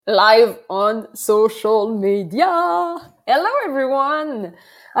live on social media. Hello, everyone.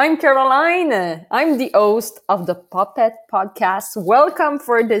 I'm Caroline. I'm the host of the Puppet Podcast. Welcome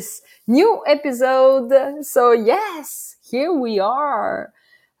for this new episode. So, yes, here we are.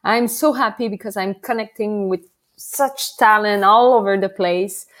 I'm so happy because I'm connecting with such talent all over the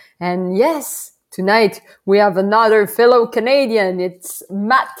place. And yes, tonight we have another fellow Canadian. It's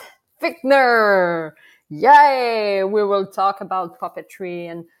Matt Fickner. Yay! We will talk about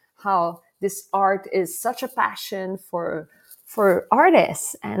puppetry and how this art is such a passion for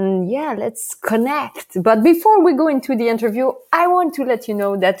artists. And yeah, let's connect. But before we go into the interview, I want to let you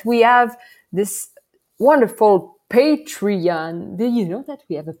know that we have this wonderful Patreon. Did you know that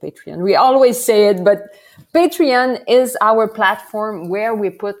we have a Patreon? We always say it, but Patreon is our platform where we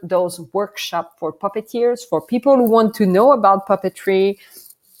put those workshops for puppeteers, for people who want to know about puppetry,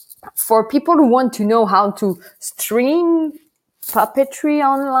 for people who want to know how to stream puppetry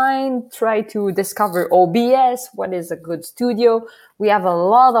online, try to discover OBS, what is a good studio. We have a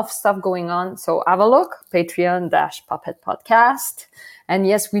lot of stuff going on. So have a look, Patreon-Puppet Podcast. And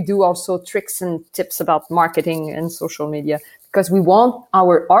yes, we do also tricks and tips about marketing and social media because we want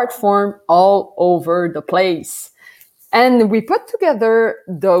our art form all over the place. And we put together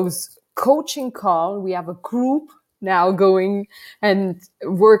those coaching calls. We have a group now going and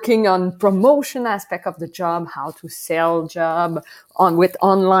working on promotion aspect of the job, how to sell job on with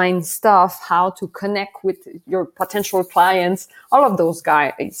online stuff, how to connect with your potential clients, all of those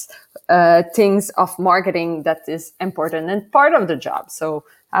guys, things of marketing that is important and part of the job. So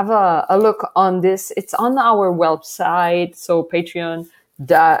have a look on this. It's on our website. So Patreon,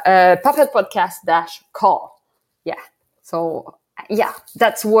 Puppet Podcast -call. Yeah. So yeah,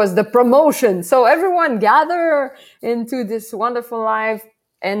 that was the promotion. So everyone gather into this wonderful live.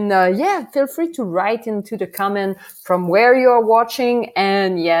 And yeah, feel free to write into the comment from where you're watching.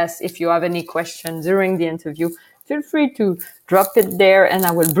 And yes, if you have any questions during the interview, feel free to drop it there and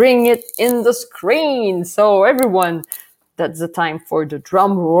I will bring it in the screen. So everyone, that's the time for the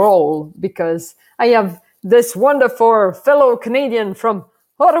drum roll because I have this wonderful fellow Canadian from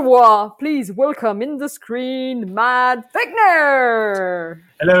Ottawa. Please welcome in the screen, Matt Fickner.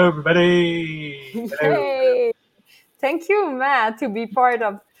 Hello, everybody. Hello. Yay. Thank you, Matt, to be part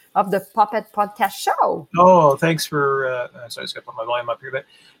of the Puppet Podcast show. Oh, thanks for. Sorry, I just got to put my volume up here, but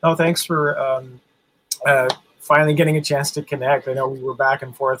no, thanks for finally getting a chance to connect. I know we were back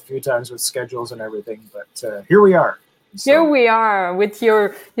and forth a few times with schedules and everything, but here we are. So, here we are with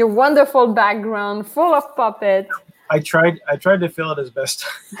your wonderful background full of puppet. I tried to fill it as best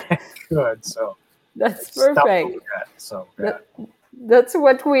I could, so that's perfect. So that's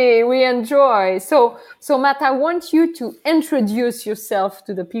what we enjoy. So Matt, I want you to introduce yourself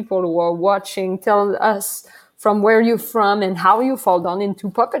to the people who are watching. Tell us from where you're from and how you fall down into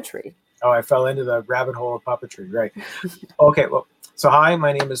puppetry. Oh, I fell into the rabbit hole of puppetry, right? Okay, well, so hi,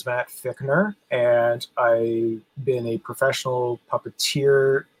 my name is Matt Fickner, and I've been a professional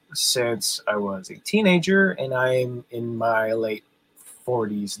puppeteer since I was a teenager, and I'm in my late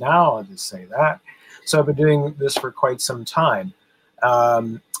 40s now, I'll just say that. So I've been doing this for quite some time.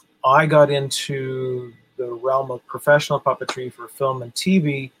 I got into the realm of professional puppetry for film and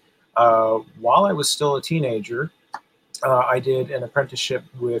TV while I was still a teenager. I did an apprenticeship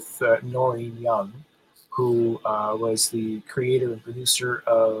with Noreen Young, who was the creator and producer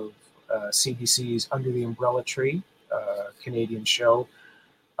of CBC's Under the Umbrella Tree, Canadian show.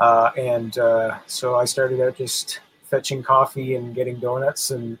 So I started out just fetching coffee and getting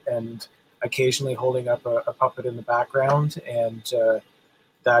donuts and occasionally holding up a puppet in the background. And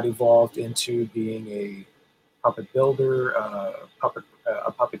that evolved into being a puppet builder,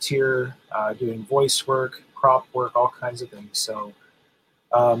 a puppeteer, doing voice work, prop work, all kinds of things. So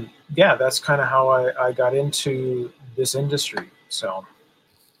yeah, that's kind of how I got into this industry. So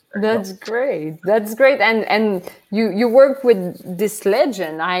that's great. That's great. And you work with this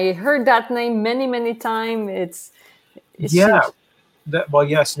legend. I heard that name many times. It's yeah. Well,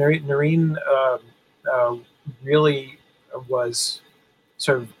 yes, Noreen really was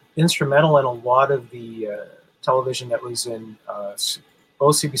sort of instrumental in a lot of the television that was in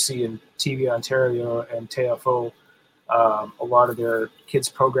both CBC and TV Ontario and TFO. A lot of their kids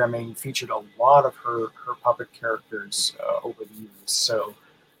programming featured a lot of her puppet characters over the years. So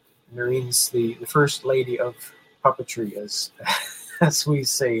Noreen's the first lady of puppetry, as we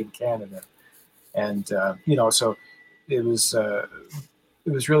say in Canada. And so it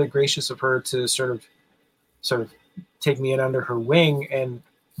was really gracious of her to sort of take me in under her wing, and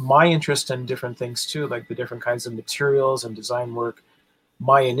my interest in different things too, like the different kinds of materials and design work.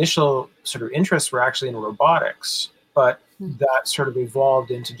 My initial sort of interests were actually in robotics, but that sort of evolved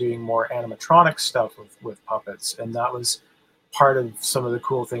into doing more animatronic stuff with puppets, and that was part of some of the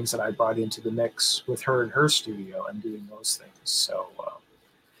cool things that I brought into the mix with her and her studio and doing those things. So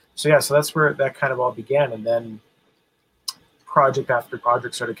so that's where that kind of all began, and then project after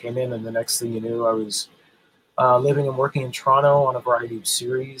project sort of came in, and the next thing you knew, I was living and working in Toronto on a variety of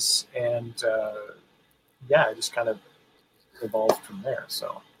series, and it just kind of evolved from there.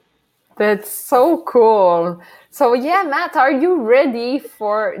 So that's so cool. So yeah, Matt, are you ready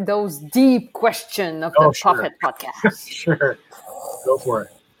for those deep questions of the Puppet Podcast? Sure, go for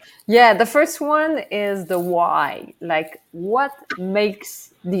it. Yeah, the first one is the why. Like, what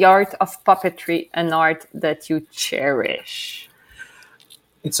makes the art of puppetry an art that you cherish?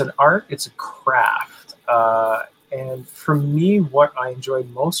 It's an art, it's a craft. And for me, what I enjoy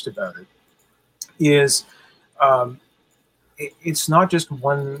most about it is it's not just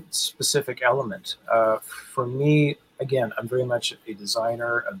one specific element. For me, again, I'm very much a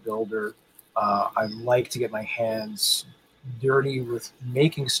designer, a builder. I like to get my hands dirty with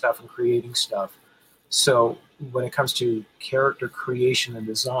making stuff and creating stuff. So when it comes to character creation and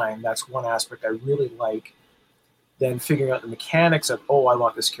design, that's one aspect I really like. Then figuring out the mechanics of, oh, I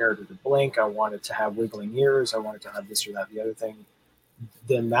want this character to blink, I want it to have wiggling ears, I want it to have this or that, the other thing.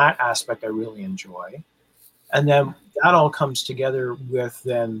 Then that aspect I really enjoy. And then that all comes together with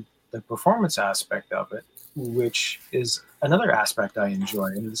then the performance aspect of it, which is another aspect I enjoy.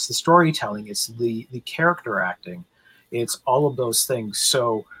 And it's the storytelling, it's the character acting, it's all of those things.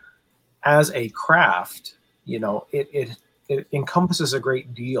 So as a craft, it encompasses a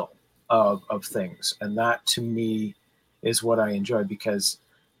great deal of things. And that to me is what I enjoy, because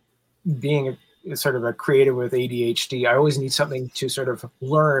being sort of a creative with ADHD, I always need something to sort of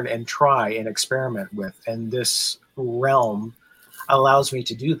learn and try and experiment with. And this realm allows me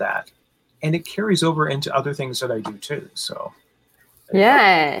to do that. And it carries over into other things that I do too. So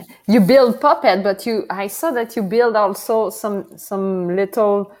yeah, you build puppet, but I saw that you build also some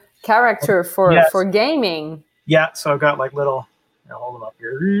little character for gaming. Yeah, so I've got like little, I'll hold them up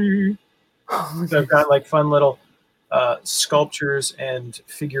here. So I've got like fun little sculptures and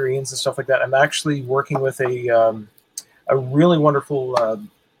figurines and stuff like that. I'm actually working with a really wonderful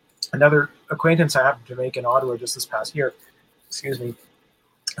another acquaintance I happened to make in Ottawa just this past year,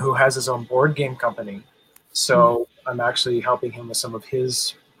 who has his own board game company. So I'm actually helping him with some of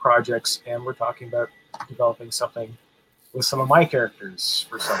his projects, and we're talking about developing something with some of my characters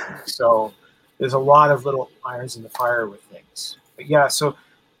for something. So there's a lot of little irons in the fire with things. But yeah, so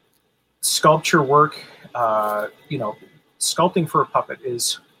sculpture work, sculpting for a puppet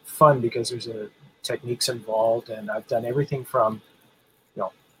is fun because there's techniques involved, and I've done everything from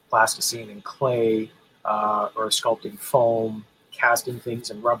plasticine and clay, or sculpting foam, casting things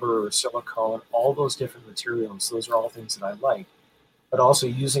in rubber or silicone, all those different materials. Those are all things that I like, but also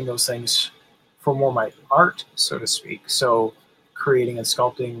using those things for more my art, so to speak. So creating and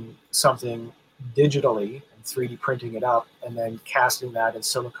sculpting something digitally and 3D printing it up, and then casting that in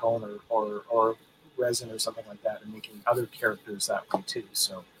silicone or resin or something like that, and making other characters that way too.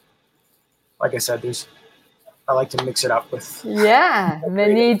 So like I said, I like to mix it up with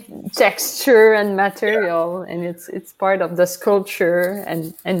many texture and material, and it's part of the sculpture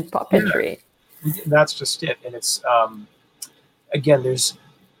and puppetry. Yeah. That's just it. And it's again, there's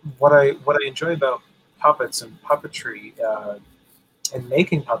what I enjoy about puppets and puppetry and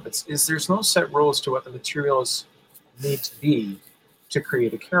making puppets is there's no set rules to what the materials need to be to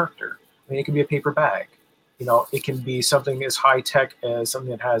create a character. I mean, it can be a paper bag. It can be something as high tech as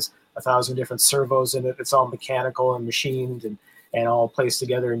something that has 1,000 different servos in it. It's all mechanical and machined and all placed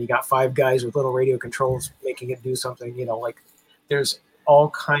together. And you got 5 guys with little radio controls making it do something. There's all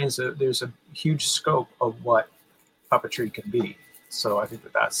kinds of. There's a huge scope of what puppetry can be. So I think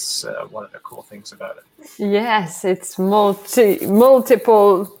that's one of the cool things about it. Yes, it's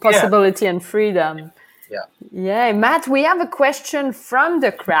multiple possibility and freedom. Yeah, Matt, we have a question from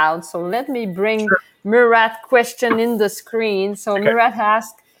the crowd. So let me bring Murat question in the screen. So Murat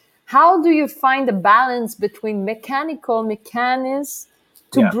asked, how do you find the balance between mechanical mechanisms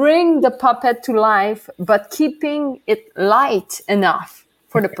to bring the puppet to life, but keeping it light enough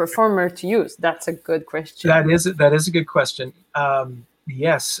for the performer to use? That's a good question. That is a good question.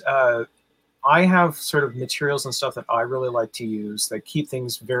 Yes, I have sort of materials and stuff that I really like to use that keep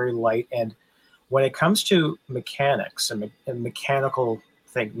things very light. And when it comes to mechanics and mechanical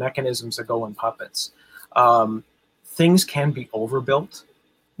mechanisms that go in puppets, things can be overbuilt,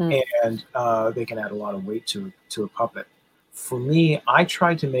 and they can add a lot of weight to a puppet. For me, I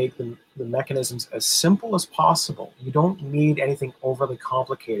try to make the mechanisms as simple as possible. You don't need anything overly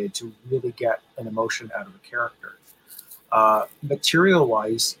complicated to really get an emotion out of a character.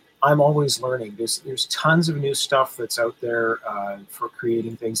 Material-wise, I'm always learning. There's tons of new stuff that's out there for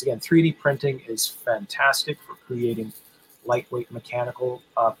creating things. Again, 3D printing is fantastic for creating lightweight mechanical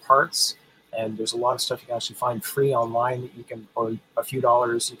parts, and there's a lot of stuff you can actually find free online that you can, for a few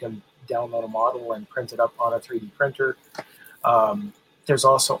dollars, you can download a model and print it up on a 3D printer. There's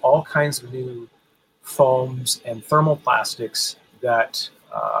also all kinds of new foams and thermoplastics that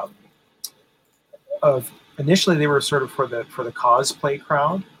initially they were sort of for the cosplay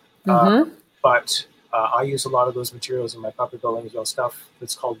crowd, but I use a lot of those materials in my puppet building as well. Stuff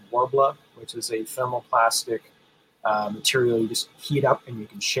that's called Worbla, which is a thermoplastic material you just heat up and you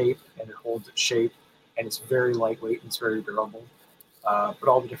can shape, and it holds its shape, and it's very lightweight and it's very durable. But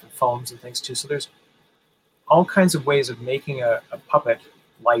all the different foams and things too. So there's all kinds of ways of making a puppet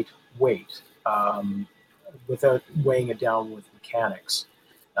lightweight without weighing it down with mechanics.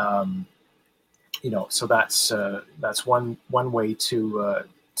 So that's one way to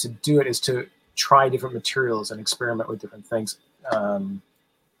do it, is to try different materials and experiment with different things.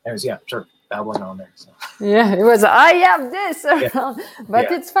 Anyways, yeah, sure, babbling on there. So. Yeah, it was, I have this around. Yeah.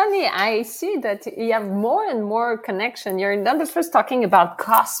 But it's funny, I see that you have more and more connection. You're not the first talking about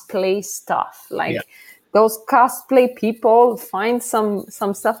cosplay stuff. Like those cosplay people find some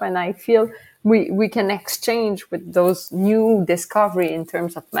stuff, and I feel we can exchange with those new discovery in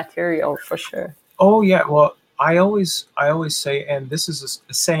terms of material for sure. Oh yeah, well, I always say, and this is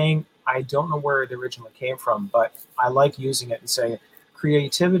a saying, I don't know where it originally came from, but I like using it and saying,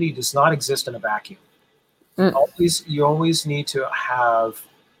 creativity does not exist in a vacuum. You always need to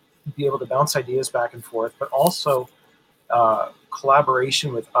be able to bounce ideas back and forth, but also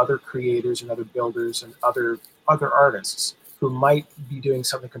collaboration with other creators and other builders and other artists who might be doing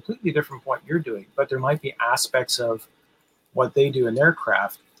something completely different from what you're doing, but there might be aspects of what they do in their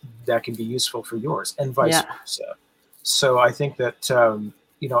craft that can be useful for yours, and vice versa. So I think that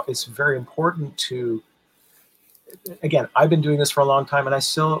it's very important to. Again, I've been doing this for a long time, and I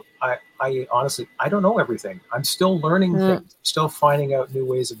honestly, I don't know everything. I'm still learning things, still finding out new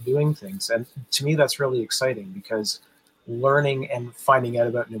ways of doing things. And to me, that's really exciting, because learning and finding out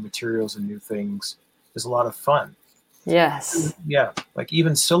about new materials and new things is a lot of fun. Yes. Yeah. Like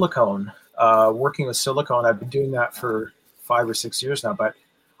even silicone, working with silicone, I've been doing that for 5 or 6 years now, but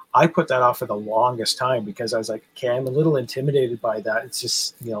I put that off for the longest time because I was like, okay, I'm a little intimidated by that. It's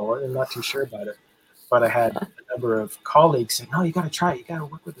just, I'm not too sure about it. But I had a number of colleagues saying, no, you got to try it. You got to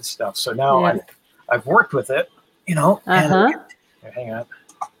work with this stuff. So now I've worked with it, and hang on.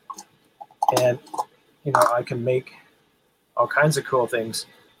 And, I can make all kinds of cool things.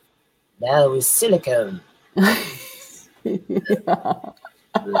 Now with silicone.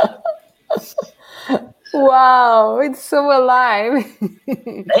 Wow, it's so alive.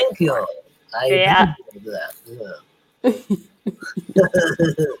 Thank you. I appreciate that.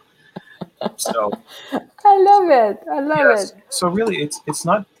 So I love it. I love it. So really, it's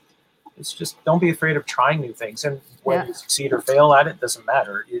not. It's just, don't be afraid of trying new things, and whether you succeed or fail at it doesn't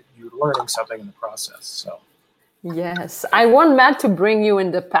matter. You're learning something in the process. So. Yes, I want Matt to bring you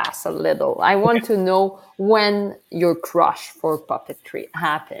in the past a little. I want to know when your crush for puppetry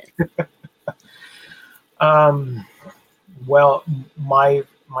happened. Well, my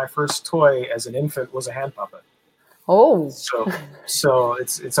first toy as an infant was a hand puppet. Oh, so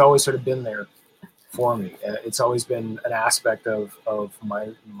it's always sort of been there for me. It's always been an aspect of my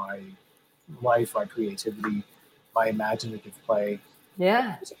life, my creativity, my imaginative play.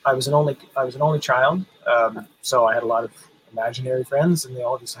 Yeah. I was an only child, so I had a lot of imaginary friends, and they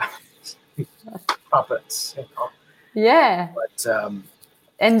all just had puppets. Yeah. But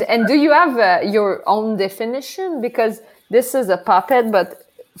and do you have your own definition? Because this is a puppet, but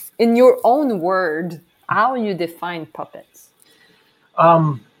in your own word, how you define puppets?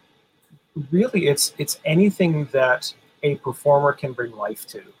 Really, it's anything that a performer can bring life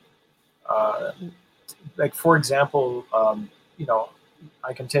to. Like, for example,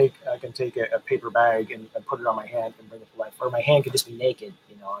 I can take a paper bag and put it on my hand and bring it to life, or my hand could just be naked,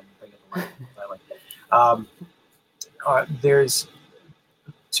 and bring it to life. There's,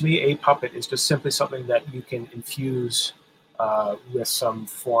 to me, a puppet is just simply something that you can infuse with some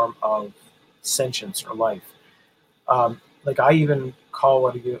form of sentience or life. Like, I even call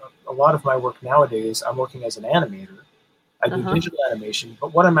a lot of my work nowadays, I'm working as an animator. I do digital animation,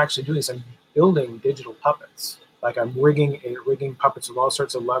 but what I'm actually doing is I'm building digital puppets. Like, I'm rigging puppets with all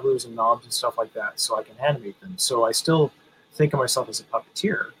sorts of levers and knobs and stuff like that, so I can animate them. So I still think of myself as a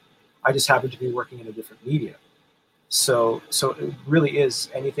puppeteer. I just happen to be working in a different media. So it really is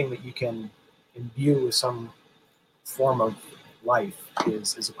anything that you can imbue with some form of life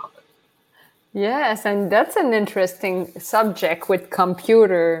is a puppet. Yes, and that's an interesting subject with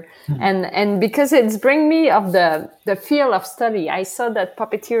computer, and because it's bring me of the field of study. I saw that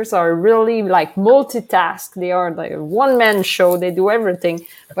puppeteers are really like multitask. They are like a one man show. They do everything.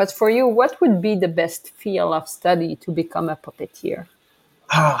 But for you, what would be the best field of study to become a puppeteer?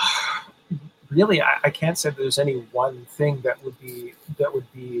 Really, I can't say there's any one thing that would be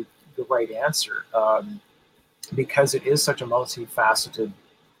the right answer, because it is such a multifaceted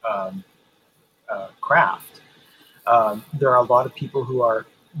um, craft. There are a lot of people who are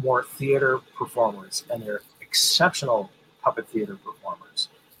more theater performers, and they're exceptional puppet theater performers.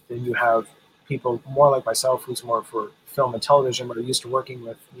 Then you have people more like myself, who's more for film and television, but are used to working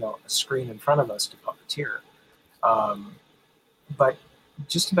with a screen in front of us to puppeteer. Um, but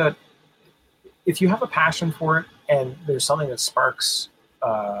just about, if you have a passion for it and there's something that sparks,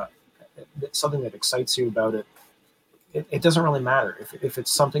 uh, something that excites you about it, it doesn't really matter. If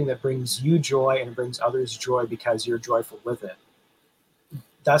it's something that brings you joy and brings others joy because you're joyful with it,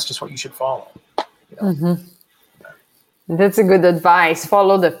 that's just what you should follow. You know? That's a good advice.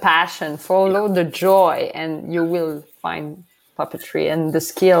 Follow the passion, follow the joy, and you will find puppetry and the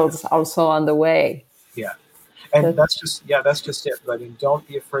skills also on the way. Yeah, and That, that's just it. I mean, don't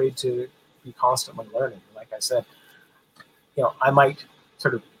be afraid to be constantly learning. Like I said, I might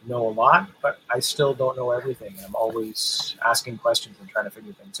sort of know a lot, but I still don't know everything. I'm always asking questions and trying to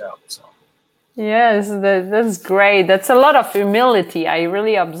figure things out. So yes, that's great. That's a lot of humility. I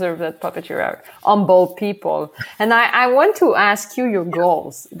really observe that puppeteer are humble people. And I want to ask you your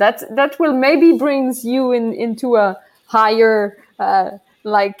goals. That will maybe brings you into a higher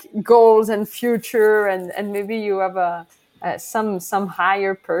like goals and future, and maybe you have some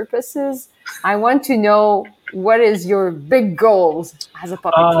higher purposes. I want to know what is your big goals as a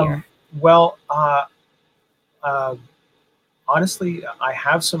puppeteer. um, well, uh, honestly, I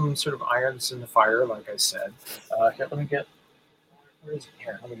have some sort of irons in the fire, like I said. Here, let me get. Where is it?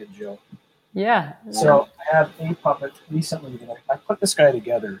 Here, let me get Joe. Yeah. So I have a puppet recently that I put this guy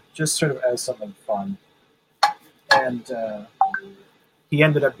together just sort of as something fun, and he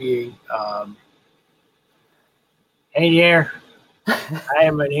ended up being, hey there, hi,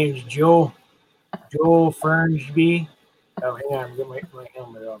 my name's Joe Fernsby. Oh, hang on, I'm getting my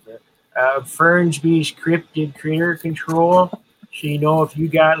helmet off there. Fernsby's cryptid critter control. So if you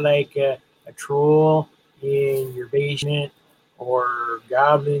got like a troll in your basement or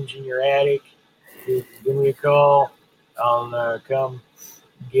goblins in your attic, just give me a call. I'll come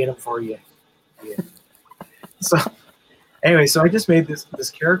get them for you. Yeah. So anyway, so I just made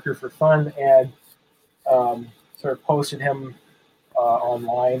this character for fun, and sort of posted him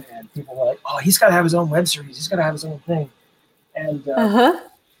online, and people were like, "Oh, he's got to have his own web series. He's got to have his own thing." And Uh-huh.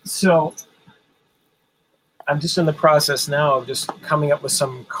 so I'm just in the process now of just coming up with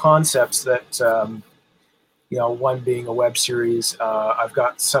some concepts that, one being a web series. I've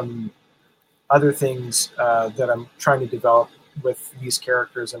got some other things that I'm trying to develop with these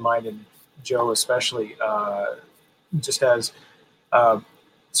characters in mind, and Joe especially, just as uh,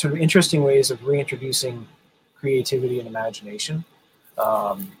 sort of interesting ways of reintroducing creativity and imagination.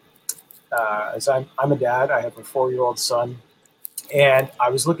 Um, as I'm a dad, I have a 4-year-old son, and I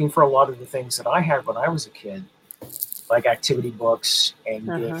was looking for a lot of the things that I had when I was a kid, like activity books and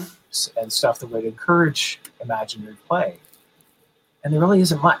Uh-huh. games and stuff that would encourage imaginative play. And there really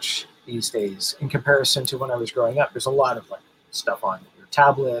isn't much these days in comparison to when I was growing up. There's a lot of like stuff on your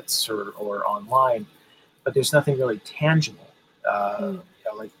tablets or online, but there's nothing really tangible,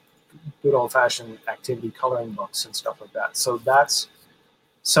 like good old fashioned activity coloring books and stuff like that. So that's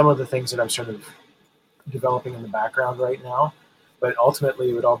some of the things that I'm sort of developing in the background right now. But ultimately,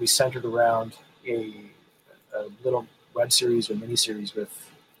 it would all be centered around a little web series or miniseries with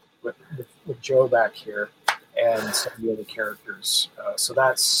Joe back here and some of the other characters. So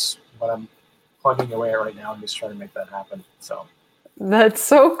that's what I'm plugging away at right now. I'm just trying to make that happen. So That's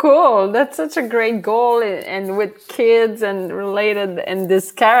so cool. That's such a great goal, and with kids and related and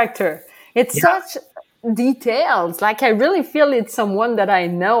this character. It's yeah, such details. Like I really feel it's someone that I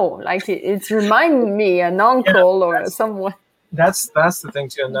know. Like it's reminding me an yeah, uncle or that's someone. that's the thing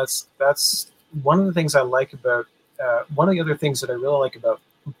too, and that's one of the things I like about. One of the other things that I really like about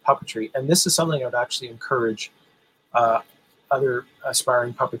puppetry, and this is something I would actually encourage uh, other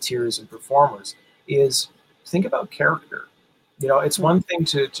aspiring puppeteers and performers, is think about character. It's one thing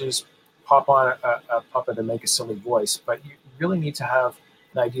to just pop on a puppet and make a silly voice, but you really need to have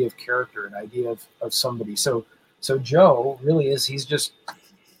an idea of character, an idea of somebody. So Joe really he's just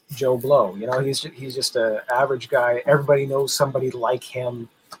Joe Blow. He's just an average guy. Everybody knows somebody like him.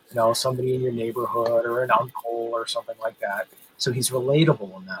 Somebody in your neighborhood or an uncle or something like that. So he's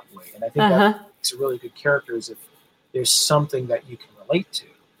relatable in that way. And I think Uh-huh. that makes a really good character is if there's something that you can relate to.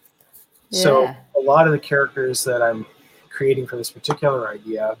 So Yeah. a lot of the characters that I'm creating for this particular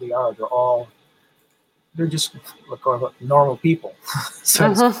idea, they're just normal people. So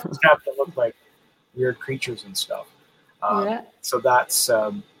they Uh-huh. have to look like weird creatures and stuff. Yeah. So that's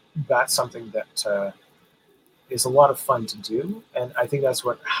something that is a lot of fun to do, and I think that's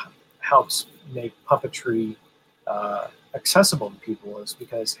what helps make puppetry accessible to people. Is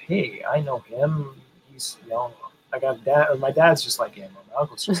because hey, I know him. He's I got a dad. Or my dad's just like him. Or my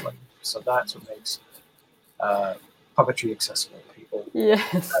uncle's just like him. So that's what makes uh, puppetry accessible to people.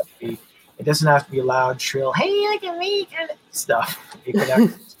 Yes. It doesn't have to be loud, shrill, hey, look at me kind of stuff. It can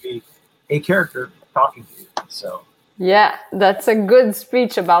actually be a character talking to you. So Yeah, that's a good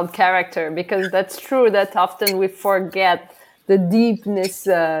speech about character, because that's true that often we forget the deepness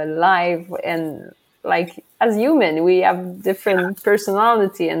live, and like as human we have different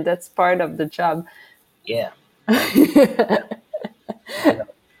personality, and that's part of the job. yeah,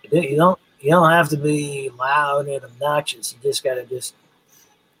 you know, you don't have to be loud and obnoxious. You just gotta say,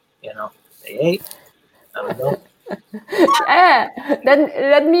 hey, I don't know. Yeah, then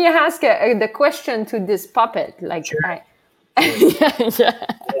let me ask the question to this puppet. Like Sure. I,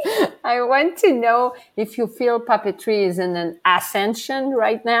 yeah. I want to know if you feel puppetry is in an ascension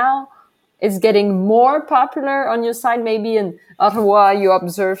right now. It's getting more popular on your side. Maybe in Ottawa, you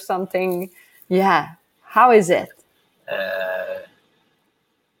observe something. Yeah, how is it? Uh,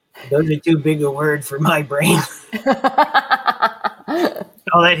 those are too big a word for my brain.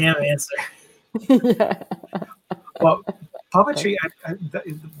 I'll let him answer. Yeah. Well, puppetry,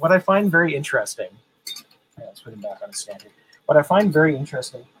 what I find very interesting, let's put him back on his stand here. What I find very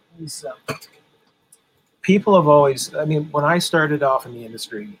interesting is people have always, I mean, when I started off in the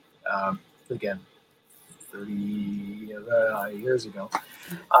industry, again, 30 years ago,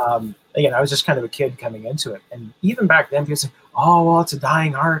 again, I was just kind of a kid coming into it. And even back then, people say, oh, well, it's a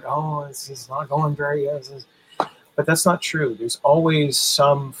dying art. Oh, it's not going very, but that's not true. There's always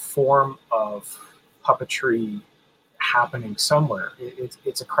some form of puppetry happening somewhere.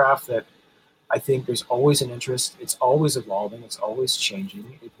 It's a craft that I think there's always an interest. It's always evolving. It's always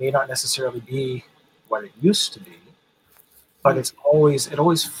changing. It may not necessarily be what it used to be, but it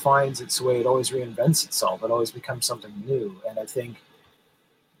always finds its way. It always reinvents itself. It always becomes something new. And I think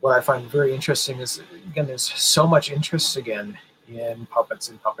what I find very interesting is, again, there's so much interest again in puppets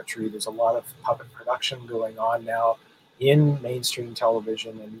and puppetry. There's a lot of puppet production going on now in mainstream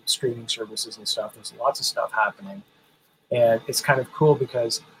television and streaming services and stuff. There's lots of stuff happening. And it's kind of cool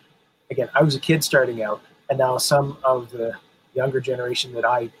because, again, I was a kid starting out, and now some of the younger generation that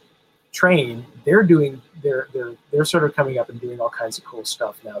I train, they're sort of coming up and doing all kinds of cool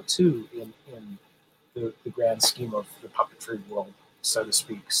stuff now too in the grand scheme of the puppetry world, so to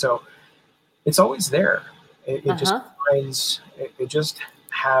speak. So it's always there. It just Uh-huh. finds it just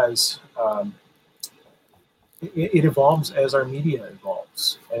has it evolves as our media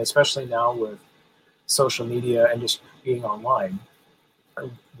evolves, and especially now with social media and just being online.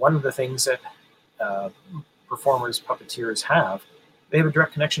 One of the things that uh, performers, puppeteers have, they have a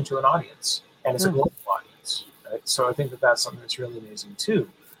direct connection to an audience, and it's a Mm. global audience. Right? So I think that that's something that's really amazing too.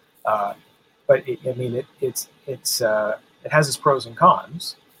 Uh, but it has its pros and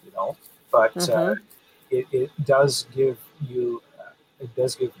cons, But Mm-hmm. it does give you it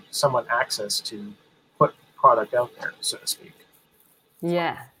does give someone access to put product out there, so to speak.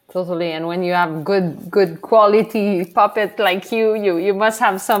 Yeah, totally. And when you have good quality puppet like you must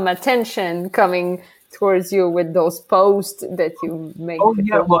have some attention coming towards you with those posts that you make Oh yeah,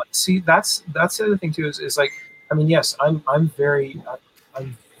 people. well, see, that's the other thing too. Is like, I mean, yes, I'm very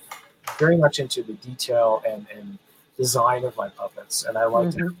much into the detail and design of my puppets, and I like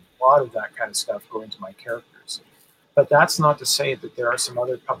to have Hmm. a lot of that kind of stuff go into my characters. But that's not to say that there are some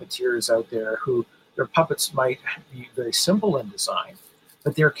other puppeteers out there who their puppets might be very simple in design,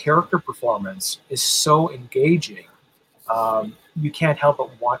 but their character performance is so engaging. You can't help but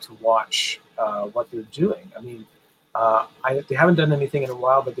want to watch what they're doing. I mean, they haven't done anything in a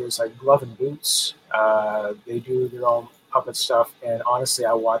while, but there's like Glove and Boots. They do their own puppet stuff, and honestly,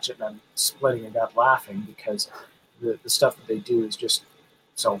 I watch it and I'm splitting a gut laughing because the stuff that they do is just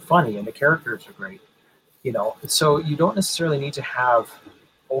so funny, and the characters are great. So you don't necessarily need to have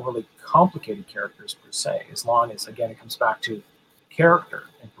overly complicated characters per se, as long as again it comes back to character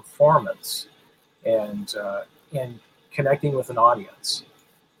and performance and connecting with an audience.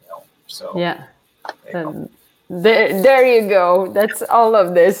 So Yeah. there you go. Um, There you go. That's all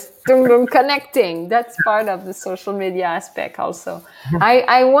of this. Dum, dum, connecting. That's part of the social media aspect also.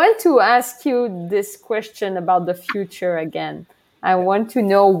 I want to ask you this question about the future again. I want to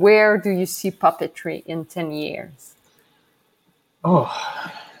know, where do you see puppetry in 10 years? Oh,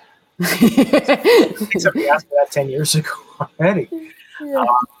 somebody asked me that 10 years ago already. Yeah.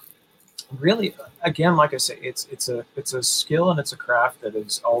 Really, again, like I say, it's a skill and it's a craft that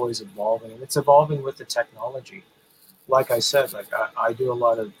is always evolving, and it's evolving with the technology. Like I said, like I do a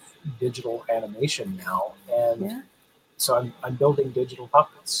lot of digital animation now, and Yeah. so I'm building digital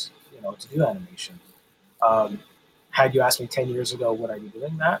puppets, to do animation. Had you asked me 10 years ago would I be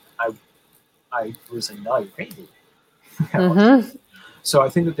doing that, I was like, no, you're crazy. Mm-hmm. So I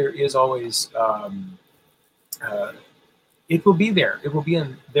think that there is always uh, it will be there. It will be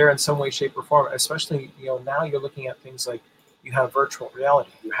there in some way, shape, or form. Especially, now you're looking at things like you have virtual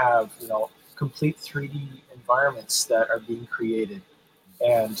reality. You have, complete 3D environments that are being created,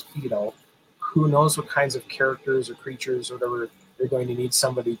 and who knows what kinds of characters or creatures or whatever they're going to need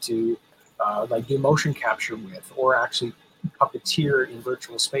somebody to like do motion capture with, or actually puppeteer in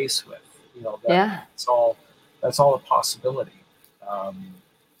virtual space with. Yeah. That's all a possibility.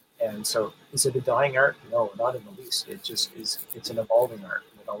 And so, is it a dying art? No, not in the least. It just is. It's an evolving art.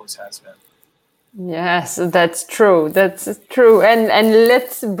 It always has been. Yes, that's true. That's true. And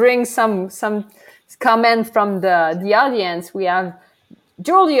let's bring some comment from the audience. We have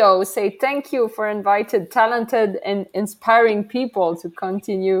Julio say, thank you for inviting talented and inspiring people to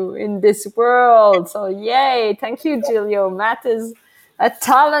continue in this world. So yay. Thank you, Julio. Matt is a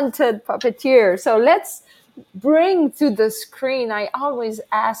talented puppeteer. So let's bring to the screen. I always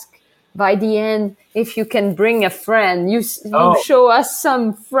ask by the end if you can bring a friend. You show us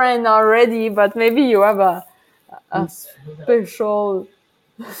some friend already, but maybe you have a special.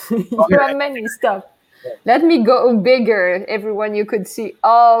 You have many stuff. Let me go bigger, everyone. You could see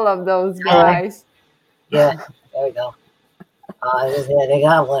all of those guys. Yeah, there we go. They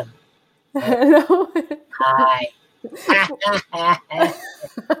got one. Hello. Hi.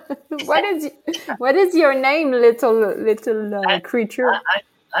 What is your name, little creature?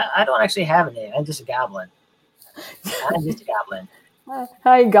 I don't actually have a name. I'm just a goblin. I'm just a goblin.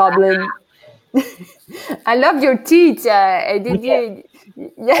 Hi, goblin. I love your teeth. Did you?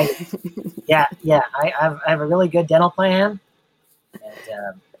 Yeah. Yeah. I have a really good dental plan,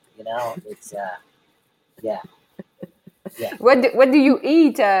 and it's yeah. What do you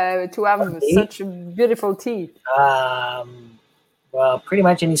eat to have such beautiful teeth? Well, pretty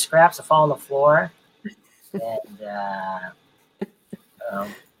much any scraps that fall on the floor, and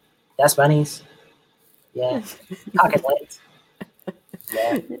dust bunnies. Yeah, pocket lights.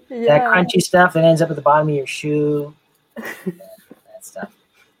 Yeah. That crunchy stuff that ends up at the bottom of your shoe. That stuff.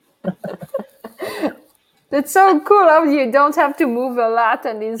 That's so cool how you don't have to move a lot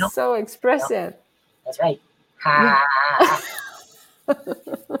and it's so expressive. That's right.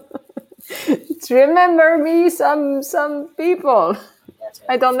 Remember me, some people. That's right.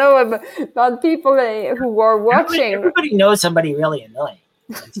 I don't know about people who are watching. Everybody knows somebody really annoying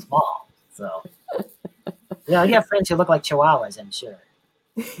and small. So, you have friends who look like chihuahuas, I'm sure.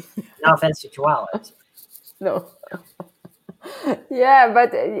 No offense to chihuahuas. No. Yeah,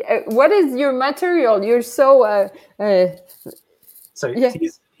 but what is your material? You're so. So yeah.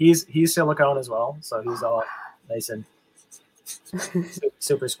 He's silicone as well, so he's all nice and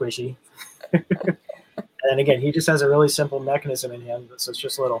super squishy. And again, he just has a really simple mechanism in him. So it's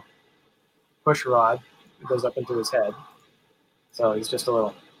just a little push rod that goes up into his head. So he's just a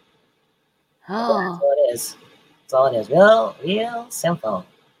little. Oh. That's all it is. That's all it is. Real simple.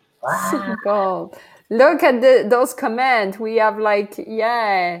 Wow. Simple. Look at those comments. We have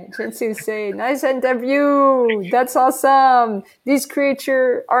Jensi say, nice interview. That's awesome. These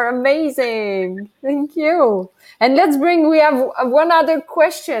creatures are amazing. Thank you. And we have one other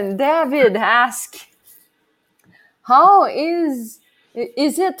question. David asked, how is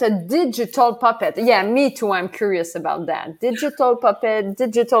it a digital puppet? Yeah, me too. I'm curious about that. Digital puppet,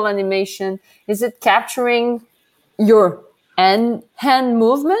 digital animation. Is it capturing your hand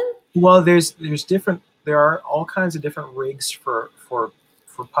movement? Well, there are all kinds of different rigs for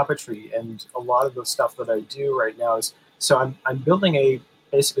puppetry, and a lot of the stuff that I do right now is, so I'm building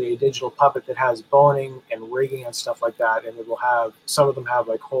basically a digital puppet that has boning and rigging and stuff like that, and it will have, some of them have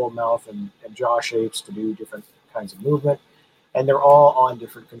like whole mouth and jaw shapes to do different kinds of movement, and they're all on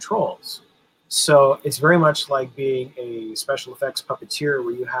different controls. So it's very much like being a special effects puppeteer,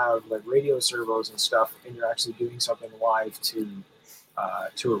 where you have like radio servos and stuff, and you're actually doing something live to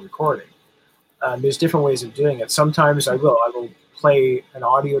a recording. There's different ways of doing it. Sometimes I will play an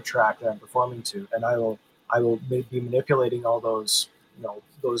audio track that I'm performing to, and I will I will be manipulating all those,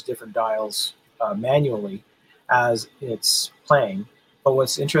 those different dials manually as it's playing. But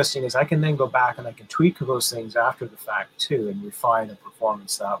what's interesting is I can then go back and I can tweak those things after the fact too, and refine the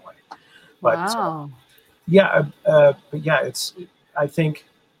performance that way. But Wow. but yeah, I think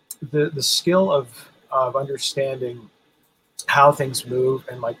the skill of understanding how things move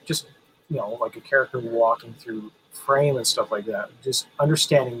and like just like a character walking through frame and stuff like that, just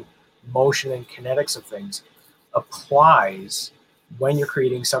understanding motion and kinetics of things applies when you're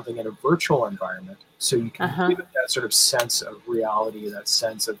creating something in a virtual environment, so you can give it that sort of sense of reality, that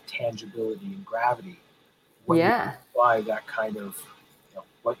sense of tangibility and gravity when you apply that kind of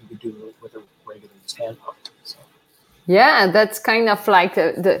what you could do with a regular hand puppet. So. Yeah, that's kind of like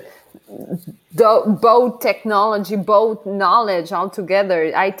the both technology, both knowledge all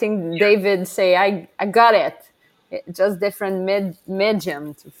together. I think David say, I got it. Just different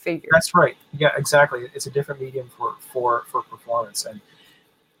medium to figure. That's right. Yeah, exactly. It's a different medium for performance. And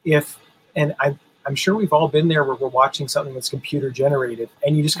I'm sure we've all been there where we're watching something that's computer generated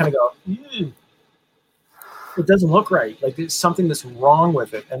and you just kind of go, it doesn't look right. Like there's something that's wrong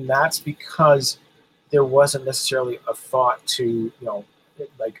with it. And that's because there wasn't necessarily a thought to,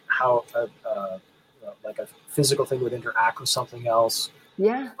 like how like a physical thing would interact with something else.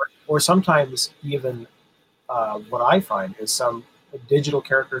 Yeah. Or sometimes even what I find is some digital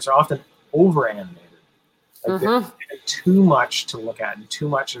characters are often over animated. Like there's too much to look at and too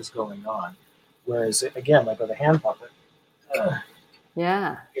much is going on. Whereas again, like with a hand puppet,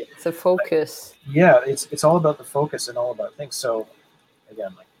 it's a focus. It's all about the focus and all about things. So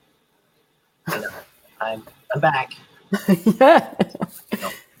again, like I'm back. Yeah.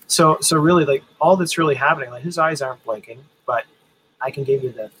 So really, like all that's really happening, like his eyes aren't blinking, but I can give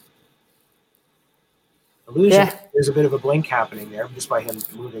you the illusion. Yeah. There's a bit of a blink happening there just by him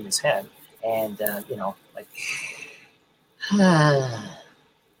moving his head, and like.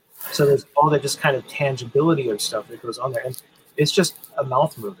 So there's all that just kind of tangibility of stuff that goes on there, and it's just a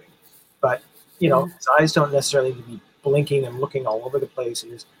mouth moving, but his eyes don't necessarily need to be blinking and looking all over the place.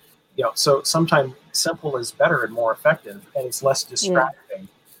 And so sometimes simple is better and more effective, and it's less distracting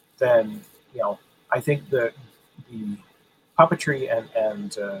than I think the puppetry and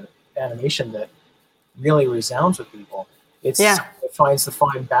animation that really resounds with people. It finds the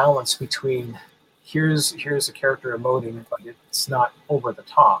fine balance between here's a character emoting, but it's not over the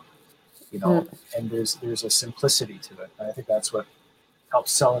top, and there's a simplicity to it. And I think that's what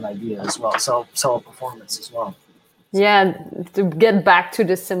helps sell an idea as well, sell a performance as well. Yeah, to get back to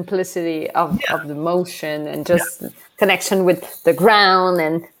the simplicity of the motion and just connection with the ground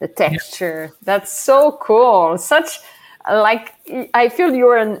and the texture. That's so cool. I feel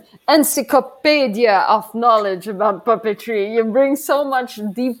you're an encyclopedia of knowledge about puppetry. You bring so much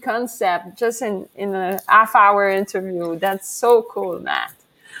deep concept just in a half-hour interview. That's so cool, Matt.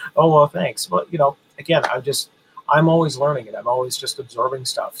 Oh, well, thanks. Well, again, I'm always learning it. I'm always just absorbing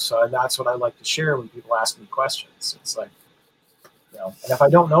stuff. So, and that's what I like to share when people ask me questions. It's like, and if I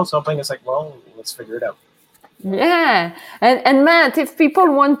don't know something, it's like, well, let's figure it out. Yeah. And Matt, if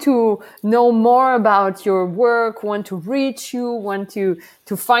people want to know more about your work, want to reach you, want to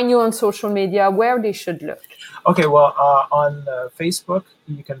find you on social media, where they should look? Okay, well, on Facebook,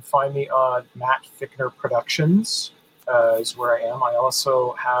 you can find me on Matt Fickner Productions is where I am. I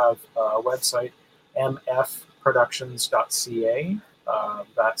also have a website, mfproductions.ca.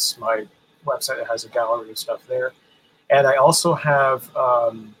 That's my website that has a gallery of stuff there. And I also have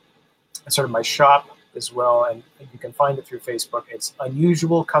sort of my shop as well, and you can find it through Facebook. It's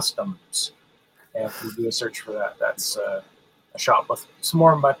Unusual Customs. And if you do a search for that, that's a shop with some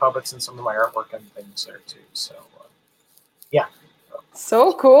more of my puppets and some of my artwork and things there too. So, yeah.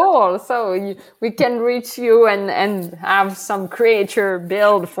 So cool. So we can reach you and have some creature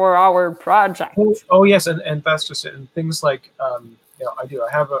build for our project. Oh yes, and that's just it. And things like I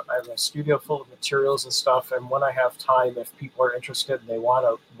have a studio full of materials and stuff. And when I have time, if people are interested and they want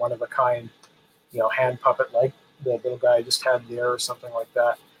a one of a kind, hand puppet like the little guy I just had there or something like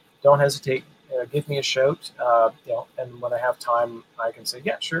that, don't hesitate. Give me a shout. And when I have time, I can say,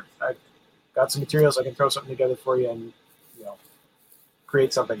 yeah, sure. I've got some materials. I can throw something together for you and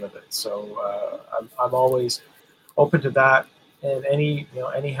create something with it. So I'm always open to that, and any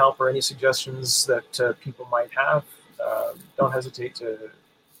help or any suggestions that people might have, don't hesitate to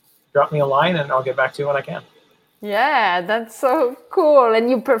drop me a line, and I'll get back to you when I can. Yeah, that's so cool. And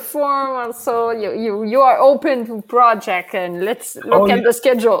you perform also. You are open to project, and let's look at the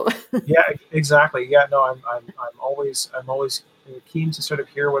schedule. Yeah, exactly. Yeah, no, I'm always keen to sort of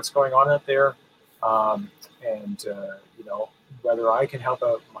hear what's going on out there, and whether I can help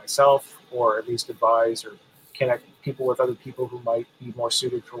out myself or at least advise or connect people with other people who might be more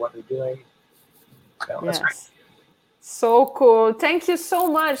suited for what they're doing. So that's great. So cool. Thank you so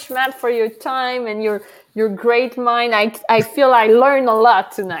much, Matt, for your time and your great mind. I feel I learned a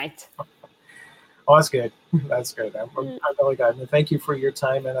lot tonight. Oh, that's good. That's good. I'm really glad. And thank you for your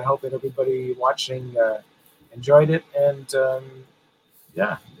time, and I hope that everybody watching enjoyed it. And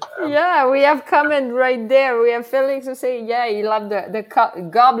yeah, we have comment right there. We have Felix who say, yeah, he loved the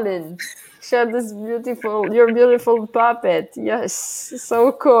goblin. Share this your beautiful puppet. Yes,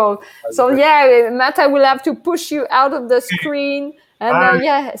 so cool. So yeah, Matt, I will have to push you out of the screen.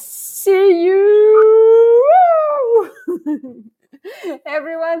 And see you.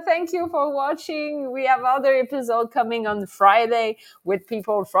 Everyone, thank you for watching. We have other episode coming on Friday with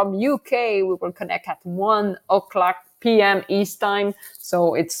people from UK. We will connect at 1:00 p.m. East time,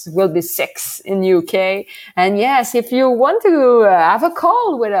 so it will be 6 in UK. And yes, if you want to have a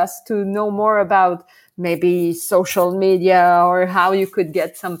call with us to know more about maybe social media or how you could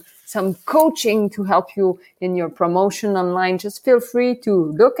get some coaching to help you in your promotion online, just feel free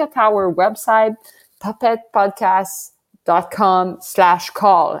to look at our website,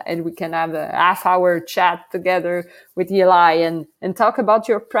 puppetpodcast.com/call, and we can have a half-hour chat together with Eli and talk about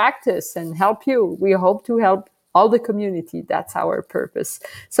your practice and help you. We hope to help all the community. That's our purpose.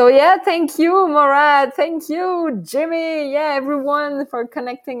 So yeah, thank you, Murad. Thank you, Jimmy. Yeah, everyone for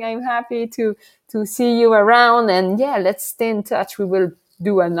connecting. I'm happy to see you around. And yeah, let's stay in touch. We will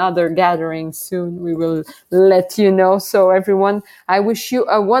do another gathering soon. We will let you know. So everyone, I wish you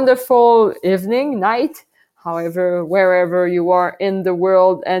a wonderful evening, night, however, wherever you are in the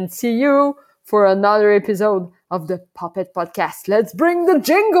world, and see you for another episode of the Puppet Podcast. Let's bring the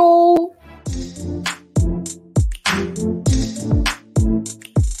jingle.